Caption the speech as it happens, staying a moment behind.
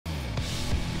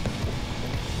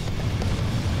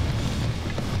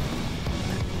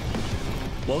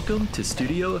Welcome to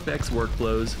Studio Effects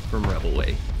Workflows from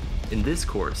Rebelway. In this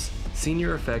course,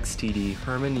 Senior Effects TD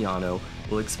Hernan Llano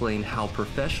will explain how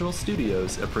professional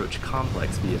studios approach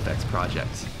complex VFX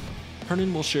projects.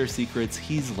 Hernan will share secrets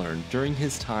he's learned during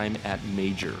his time at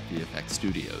major VFX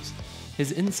studios.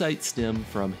 His insights stem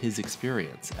from his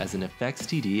experience as an effects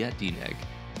TD at DNEG,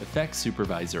 effects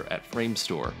supervisor at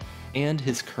Framestore, and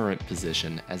his current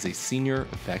position as a senior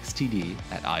effects TD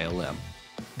at ILM.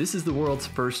 This is the world's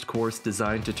first course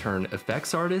designed to turn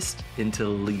effects artists into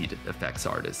lead effects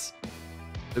artists.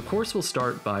 The course will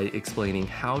start by explaining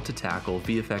how to tackle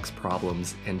VFX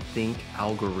problems and think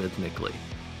algorithmically.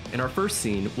 In our first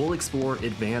scene, we'll explore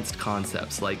advanced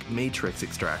concepts like matrix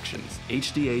extractions,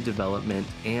 HDA development,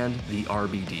 and the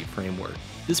RBD framework.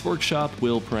 This workshop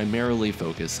will primarily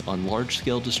focus on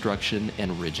large-scale destruction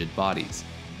and rigid bodies.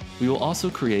 We will also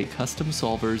create custom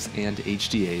solvers and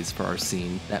HDAs for our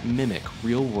scene that mimic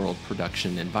real-world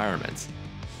production environments.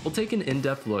 We'll take an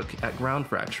in-depth look at ground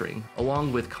fracturing,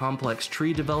 along with complex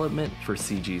tree development for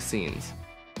CG scenes.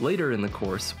 Later in the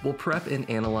course, we'll prep and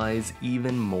analyze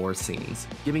even more scenes,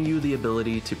 giving you the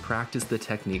ability to practice the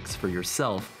techniques for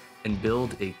yourself and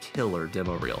build a killer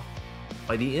demo reel.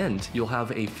 By the end, you'll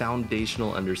have a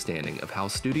foundational understanding of how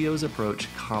studios approach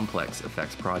complex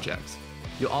effects projects.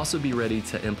 You'll also be ready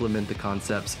to implement the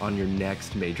concepts on your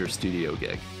next major studio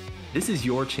gig. This is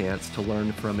your chance to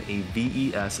learn from a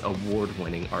VES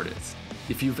award-winning artist.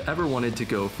 If you've ever wanted to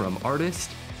go from artist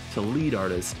to lead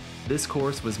artist, this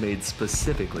course was made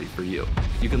specifically for you.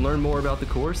 You can learn more about the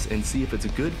course and see if it's a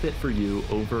good fit for you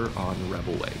over on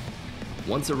Rebelway.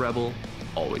 Once a rebel,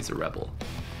 always a rebel.